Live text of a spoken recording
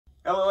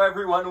Hello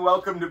everyone,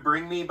 welcome to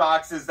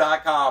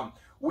BringMeBoxes.com.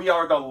 We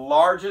are the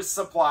largest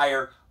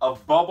supplier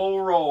of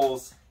bubble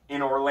rolls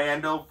in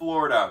Orlando,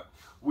 Florida.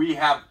 We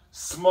have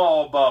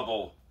small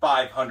bubble,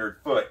 500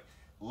 foot,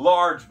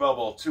 large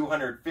bubble,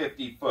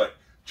 250 foot,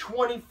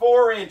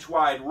 24-inch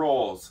wide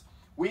rolls.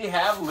 We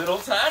have little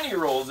tiny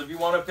rolls if you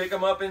want to pick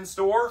them up in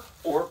store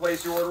or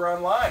place your order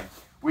online.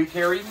 We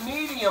carry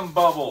medium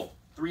bubble,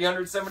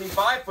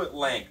 375 foot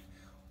length.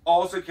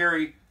 Also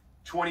carry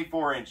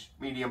 24-inch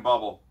medium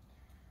bubble.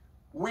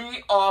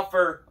 We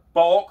offer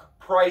bulk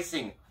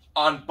pricing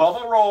on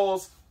bubble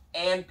rolls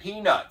and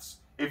peanuts.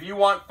 If you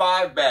want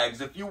 5 bags,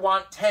 if you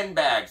want 10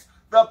 bags,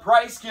 the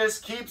price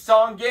just keeps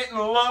on getting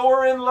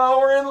lower and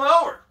lower and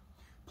lower.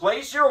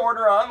 Place your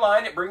order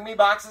online at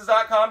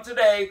BringMeBoxes.com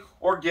today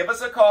or give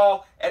us a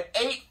call at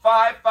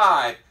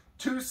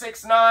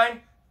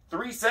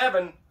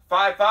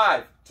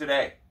 855-269-3755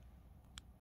 today.